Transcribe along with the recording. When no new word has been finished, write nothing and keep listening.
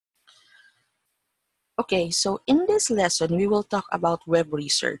Okay, so in this lesson, we will talk about web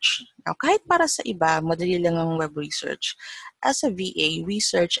research. Now, kahit para sa iba, madali lang ang web research. As a VA, we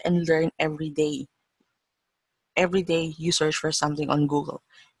search and learn every day. Every day, you search for something on Google.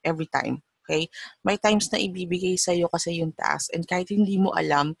 Every time. Okay? May times na ibibigay sa'yo kasi yung task, and kahit hindi mo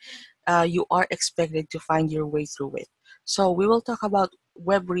alam, you are expected to find your way through it. So we will talk about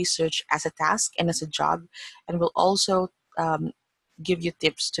web research as a task and as a job, and we'll also give you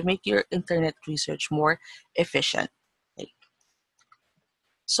tips to make your internet research more efficient. Okay.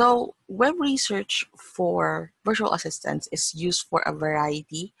 So web research for virtual assistants is used for a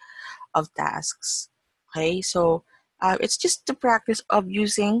variety of tasks. Okay, so it's just the practice of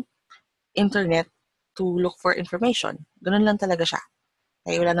using internet to look for information. Ganun lang talaga siya.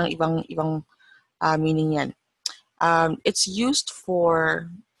 Okay, wala nang ibang meaning yan. It's used for,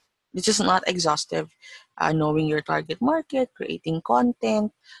 this is not exhaustive, knowing your target market, creating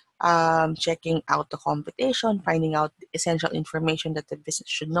content, checking out the competition, finding out essential information that the business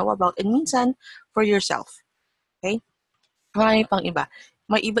should know about, and minsan, for yourself. Okay? Marami pang iba.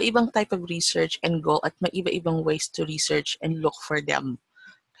 May iba-ibang type of research and goal at may iba-ibang ways to research and look for them.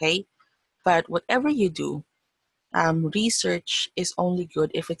 Okay? But whatever you do, research is only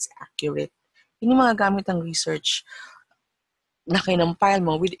good if it's accurate. Hindi magagamit ang research na kinampile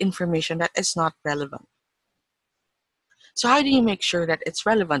mo with information that is not relevant. So how do you make sure that it's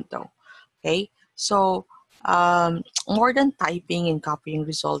relevant though? Okay, so more than typing and copying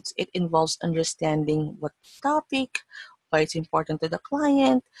results, it involves understanding what topic, why it's important to the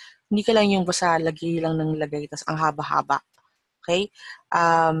client. Hindi ka lang yung basta lagay lang ng lagay, tas ang haba-haba. Okay?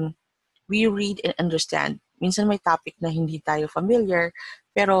 We read and understand. Minsan may topic na hindi tayo familiar,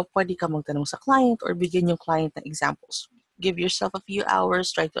 pero pwede ka magtanong sa client or bigyan yung client ng examples. Give yourself a few hours,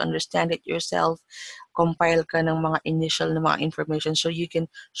 try to understand it yourself, compile ka ng mga initial na mga information so you can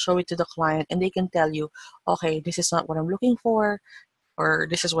show it to the client and they can tell you, okay, this is not what I'm looking for, or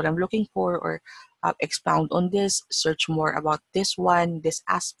this is what I'm looking for, or expound on this, search more about this one, this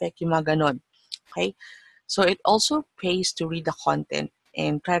aspect, yung mga ganon. Okay? So it also pays to read the content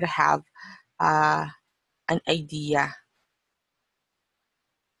and try to have an idea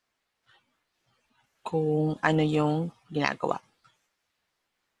kung ano yung ginagawa.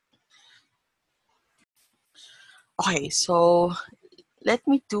 Okay, so let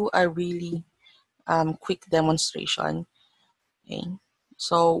me do a really quick demonstration. Okay,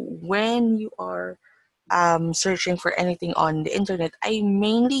 so when you are searching for anything on the internet, I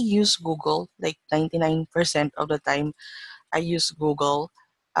mainly use Google, like 99% of the time I use Google.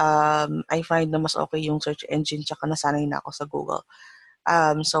 I find na mas okay yung search engine, tsaka nasanay na ako sa Google.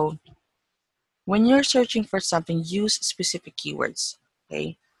 So when you're searching for something, use specific keywords.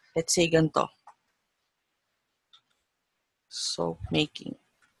 Okay, let's say ganito. Soap making.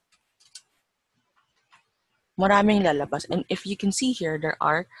 Maraming lalabas. And if you can see here, there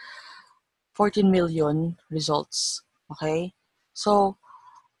are 14 million results. Okay? So,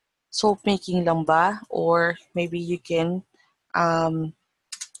 soap making lang ba? Or maybe you can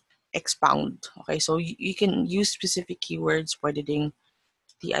expound. Okay? So, you can use specific keywords. Pwede ding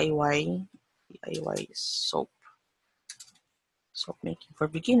DIY soap. Soap making for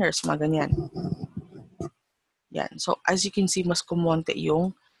beginners. Mga ganyan. Yan. So, as you can see, mas kumonte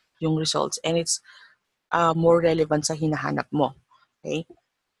yung results. And it's more relevant sa hinahanap mo. Okay?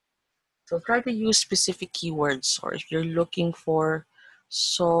 So try to use specific keywords, or if you're looking for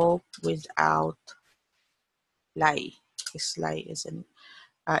soap without lye, because lye is an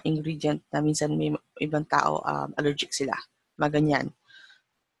ingredient na minsan may ibang tao allergic sila. Maganyan.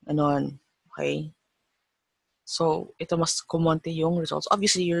 Ganon. Okay? So, ito mas kumonte yung results.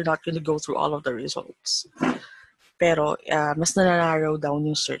 Obviously, you're not going to go through all of the results. Pero, mas nanarrow down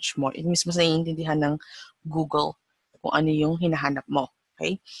yung search mo. It means mas naiintindihan ng Google kung ano yung hinahanap mo.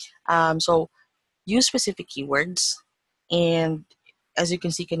 Okay? So, use specific keywords, and as you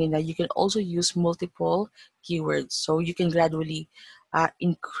can see kanina, you can also use multiple keywords. So you can gradually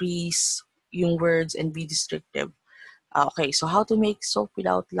increase yung words and be descriptive. Okay, so how to make soap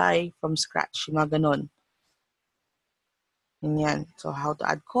without lye from scratch, yung mga ganon. Ganyan. So how to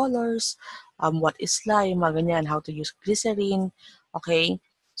add colors, what is lye, mga ganyan, how to use glycerin. Okay,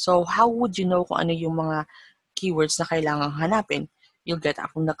 so how would you know kung ano yung mga keywords na kailangang hanapin? You'll get that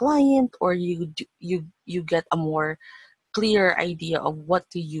from the client, or you get a more clear idea of what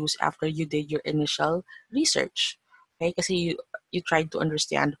to use after you did your initial research. Okay, kasi you tried to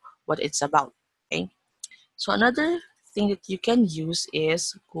understand what it's about. Okay, so another thing that you can use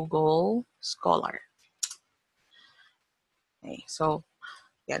is Google Scholar. Okay, so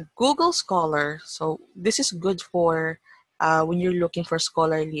yeah, Google Scholar. So this is good for when you're looking for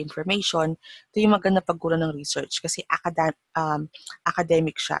scholarly information, ito yung maganda pagkuha ng research kasi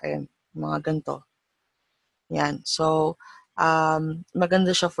academic siya mga ganito. Yan. So,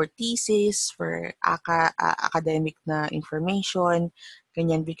 maganda siya for thesis, for academic na information,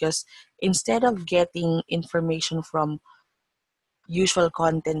 ganyan, because instead of getting information from usual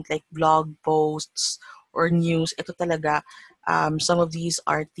content like blog posts or news, ito talaga, some of these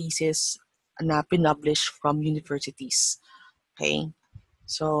are thesis na pinublish from universities. Okay?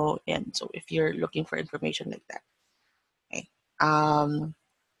 So, yan. So, if you're looking for information like that, okay.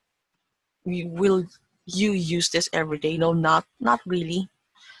 Will you use this every day? No, not really.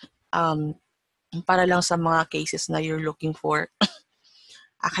 Para lang sa mga cases na you're looking for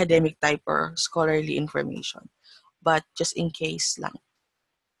academic type or scholarly information. But just in case lang,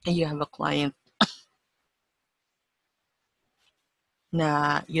 you have a client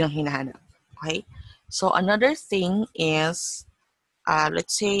na yun ang hinahanap. Okay? So, another thing is,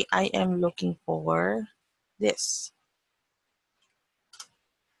 let's say I am looking for this.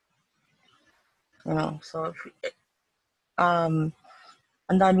 So, ang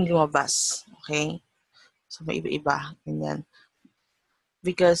daming lumabas. Okay? So, may iba-iba. Ganyan.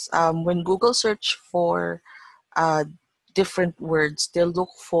 Because when Google search for different words, they'll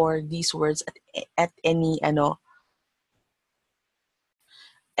look for these words at any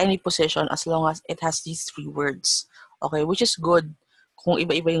position as long as it has these 3 words. Okay, which is good kung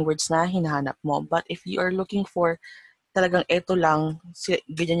iba-iba yung words na hinahanap mo. But if you are looking for talagang eto lang,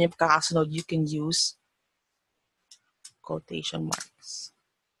 ganyan yung kakasunod, you can use quotation marks.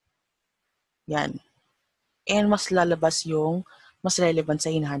 Yan. And mas lalabas yung mas relevant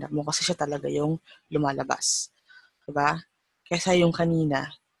sa hinahanap mo kasi siya talaga yung lumalabas. Diba? Kesa yung kanina.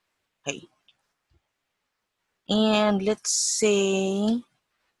 Okay. And let's say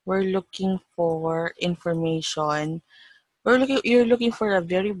we're looking for information. You're looking for a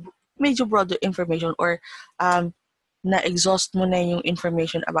very medyo broader information or na-exhaust mo na yung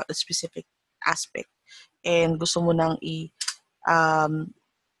information about a specific aspect and gusto mo nang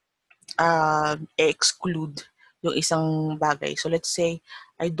exclude yung isang bagay. So let's say,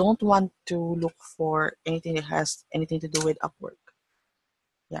 I don't want to look for anything that has anything to do with Upwork.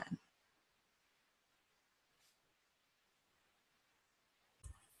 Yan.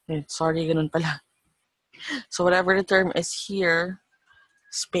 Sorry, ganun pala. So whatever the term is here,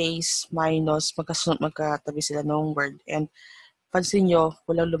 space, minus, magkatabi sila ng word. And pansin nyo,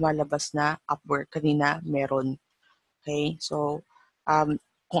 walang lumalabas na Upwork. Kanina, meron. Okay? So,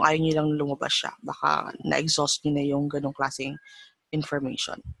 kung ayaw nyo lang lumabas siya, baka na-exhaust nyo na yung ganong klaseng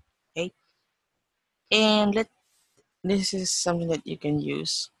information. Okay? And this is something that you can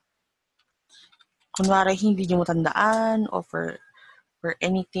use. Kunwari, hindi nyo matandaan or for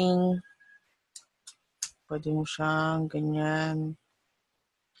anything, pwede mo siyang ganyan.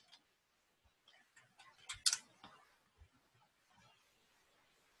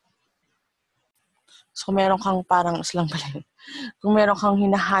 So, kung meron kang parang islang pala. Kung meron kang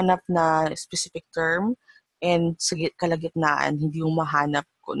hinahanap na specific term and sa kalagitnaan, hindi mo mahanap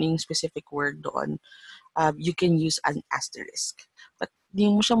kung ano yung specific word doon, you can use an asterisk. But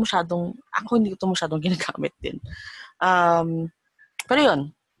hindi mo siya masyadong, ako hindi ko ito masyadong ginagamit din. Pero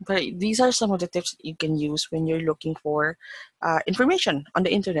yun, these are some of the tips that you can use when you're looking for information on the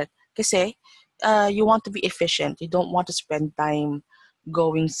internet. Kasi you want to be efficient. You don't want to spend time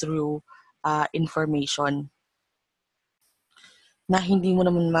going through information na hindi mo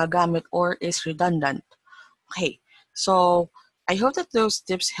naman magamit or is redundant. Okay, so I hope that those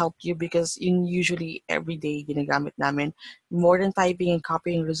tips help you because usually every day ginagamit namin. More than typing and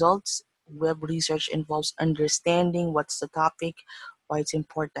copying results, web research involves understanding what's the topic, why it's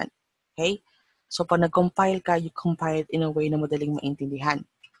important. Okay? So pag nag-compile ka, you compile it in a way na madaling maintindihan.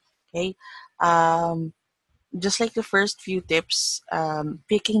 Okay? Just like the first few tips,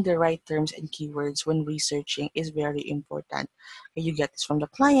 picking the right terms and keywords when researching is very important. You get this from the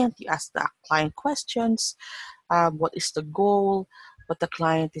client, you ask the client questions, what is the goal, what the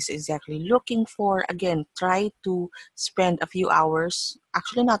client is exactly looking for. Again, try to spend a few hours,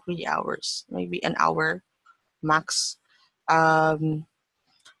 actually not really hours, maybe an hour max, to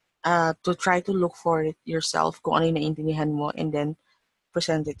try to look for it yourself kung ano yung naiintindihan mo and then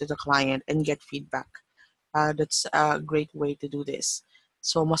present it to the client and get feedback. That's a great way to do this.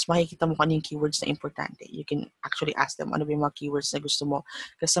 So, mas makikita mo kung yung keywords na importante. You can actually ask them ano ba yung mga keywords na gusto mo.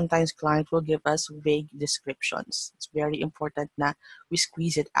 Because sometimes client will give us vague descriptions. It's very important na we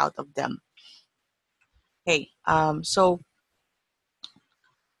squeeze it out of them. Okay, so,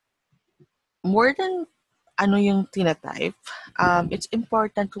 more than ano yung tinatype, it's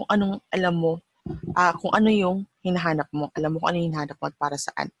important kung anong alam mo kung ano yung hinahanap mo. Alam mo kung ano yung hinahanap mo at para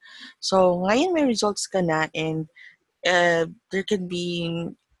saan. So, ngayon may results ka na and there can be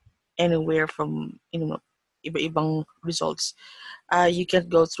anywhere from, iba-ibang results. You can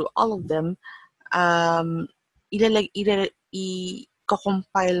go through all of them.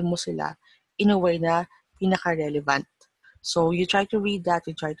 I-compile mo sila in a way na pinaka-relevant. So you try to read that,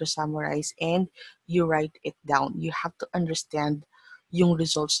 you try to summarize, and you write it down. You have to understand yung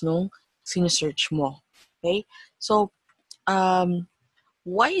results nung sinesearch mo. Okay? So,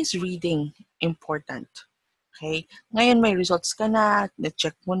 why is reading important? Okay? Ngayon may results ka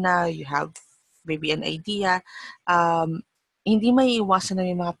na-check mo na, you have maybe an idea. Hindi may iwasan na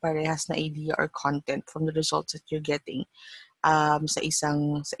may mga parehas na idea or content from the results that you're getting sa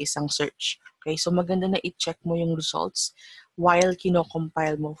isang search. Okay? So maganda na i-check mo yung results while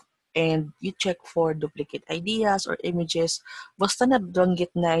kino-compile mo and you check for duplicate ideas or images. Basta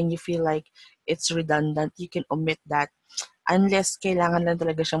nabanggit na and you feel like it's redundant, you can omit that unless kailangan lang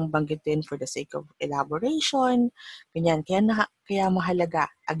talaga siyang banggitin for the sake of elaboration, ganyan. Kaya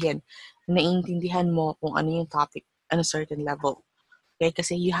mahalaga, again, naiintindihan mo kung ano yung topic on a certain level. Okay,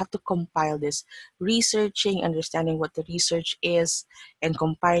 kasi you have to compile this. Researching, understanding what the research is, and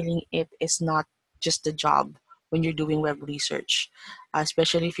compiling it is not just the job when you're doing web research,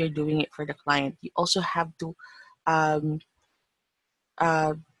 especially if you're doing it for the client. You also have to um,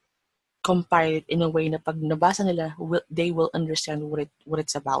 uh, compile it in a way na pag nabasa nila, they will understand what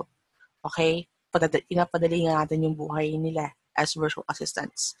it's about. Okay? Pinapadali nga natin yung buhay nila as virtual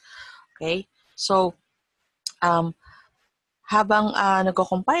assistants. Okay? So, habang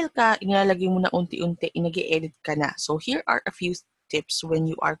nagko-compile ka, inilalagay mo na unti-unti, nag-edit ka na. So here are a few tips when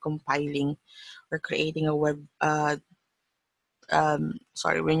you are compiling or creating a when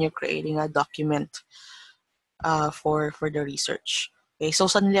you're creating a document for the research. Okay, so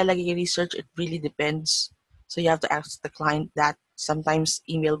saan nilalagay yung research? It really depends. So you have to ask the client that. Sometimes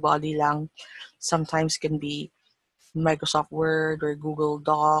email body lang, sometimes can be Microsoft Word or Google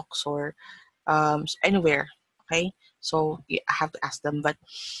Docs or anywhere. Okay, so I have to ask them, but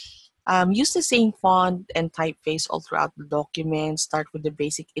use the same font and typeface all throughout the document. Start with the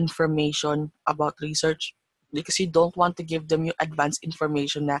basic information about research because you don't want to give them your advanced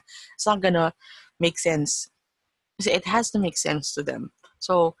information na it's not gonna make sense. Kasi it has to make sense to them.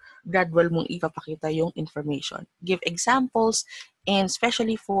 So, gradual mong ipapakita yung information. Give examples, and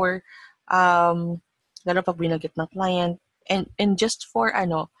especially for, lalo pag binagit ng client, and just for,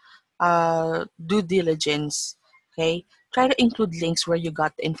 due diligence, okay? Try to include links where you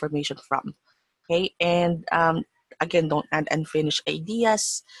got the information from, okay? And, again, don't add unfinished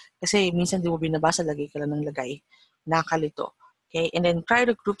ideas, kasi minsan di mo binabasa, lagay ka lang ng lagay. Nakalito. Okay? And then, try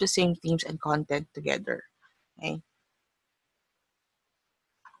to group the same themes and content together. Okay?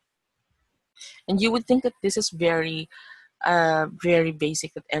 And you would think that this is very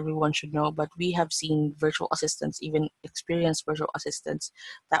basic that everyone should know, but we have seen virtual assistants, even experienced virtual assistants,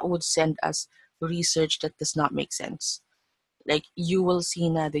 that would send us research that does not make sense. Like you will see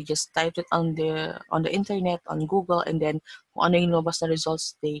na they just typed it on the internet, on Google, and then kung ano yung lumabas na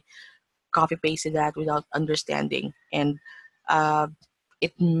results, they copy pasted that without understanding, and uh,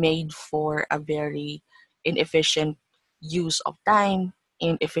 it made for a very inefficient use of time,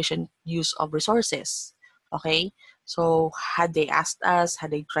 inefficient use of resources. Okay, so had they asked us,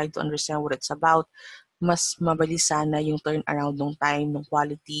 had they tried to understand what it's about, mas mabilis sana yung turnaround ng time, ng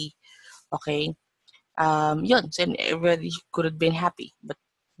quality. Okay, yun, so everybody could have been happy, but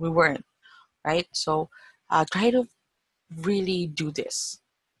we weren't, right? So try to really do this.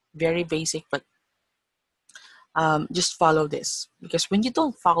 Very basic, but just follow this, because when you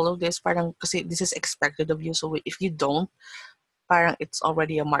don't follow this, parang kasi this is expected of you, so if you don't, parang it's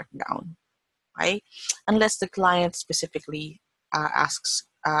already a markdown, okay? Unless the client specifically asks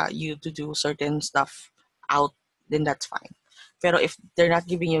you to do certain stuff out, then that's fine. Pero if they're not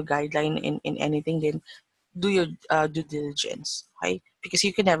giving you a guideline in anything, then do your due diligence, okay? Because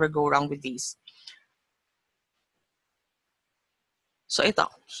you can never go wrong with these. So ito,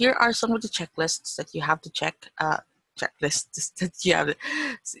 here are some of the checklists that you have to check. Checklists that you have.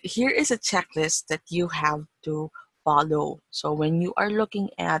 Here is a checklist that you have to follow. So when you are looking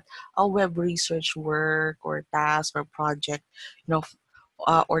at a web research work or task or project,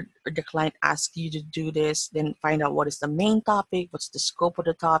 or the client asks you to do this, then find out what is the main topic, what's the scope of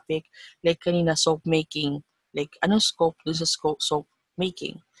the topic. Like kanina, soap making. Like anong scope doon sa soap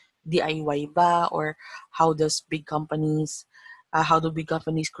making? DIY ba? Or how do big companies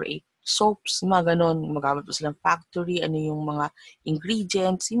create soaps? Mga ganon. Magamit pa silang factory, ano yung mga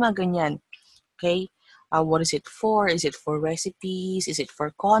ingredients, yung mga ganyan. Okay? What is it for? Is it for recipes? Is it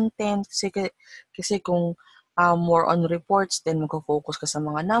for content? Kasi kung more on reports, then magko-focus ka sa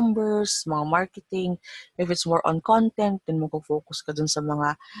mga numbers, mga marketing. If it's more on content, then magko-focus ka dun sa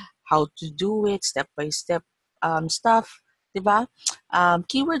mga how to do it, step-by-step stuff. Diba?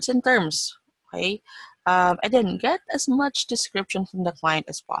 Keywords and terms. Okay? And then get as much description from the client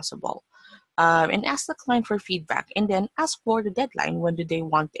as possible. And ask the client for feedback. And then ask for the deadline. When do they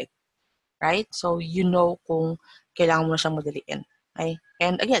want it? Right? So you know kung kailangan mo na siyang madaliin. Okay?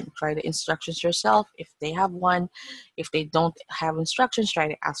 And again, try the instructions yourself if they have one. If they don't have instructions, try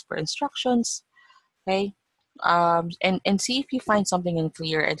to ask for instructions. Okay? And see if you find something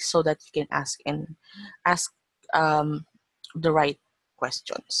unclear and so that you can ask um, the right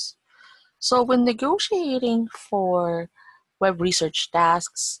questions. So when negotiating for web research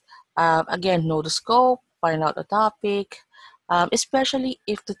tasks, again, know the scope, find out the topic, especially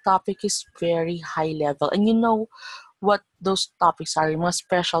if the topic is very high level and you know what those topics are, yung mga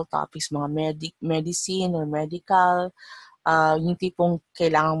special topics, mga medicine or medical, yung tipong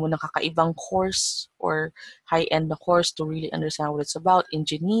kailangan mo ng kakaibang course or high-end na course to really understand what it's about,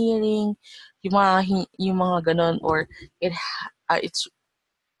 engineering, yung mga ganun, or it's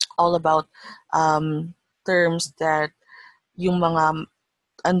all about terms that yung mga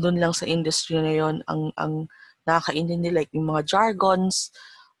andun lang sa industry na yon ang nakakaintindi, like yung mga jargons.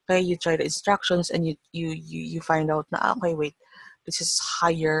 Okay, you try the instructions and you find out na okay, wait, this is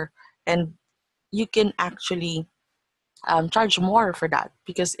higher, and you can actually charge more for that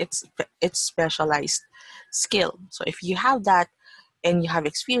because it's specialized skill. So if you have that and you have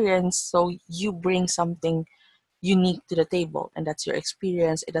experience, so you bring something unique to the table, and that's your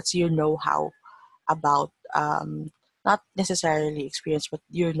experience, and that's your know-how about not necessarily experience, but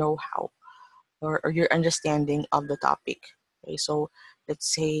your know-how or your understanding of the topic. Okay, so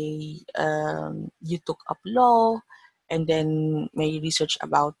let's say you took up law and then may research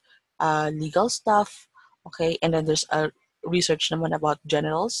about legal stuff, okay, and then there's a research naman about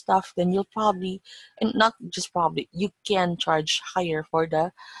general stuff, then you'll probably, and not just probably, you can charge higher for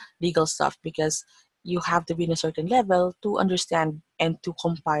the legal stuff because you have to be in a certain level to understand and to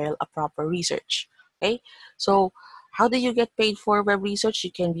compile a proper research. Okay, so how do you get paid for web research?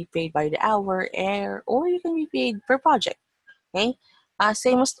 You can be paid by the hour, or you can be paid per project. Okay?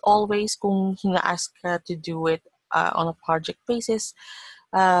 Same as always, kung hina-ask ka to do it on a project basis,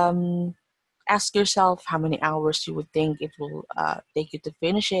 um, ask yourself how many hours you would think it will take you to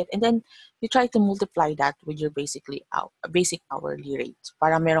finish it, and then you try to multiply that with your basic hourly rate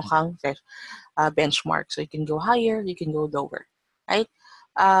para meron kang benchmark. So you can go higher, you can go lower, right?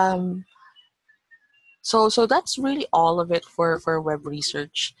 So that's really all of it for web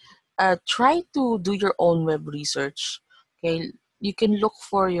research. Try to do your own web research. Okay, you can look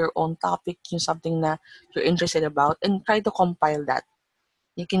for your own topic, yung something na you're interested about, and try to compile that.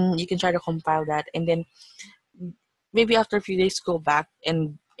 You can try to compile that, and then maybe after a few days go back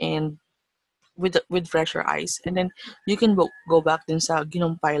and with fresher eyes, and then you can go back din sa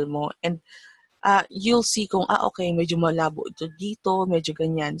ginompile mo, and you'll see kung okay, medyo malabo ito dito, medyo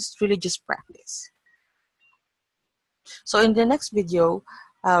ganyan. It's really just practice. So in the next video,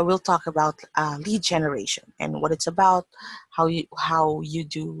 we'll talk about lead generation and what it's about, how you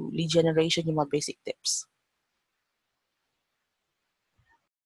do lead generation, yung mga basic tips.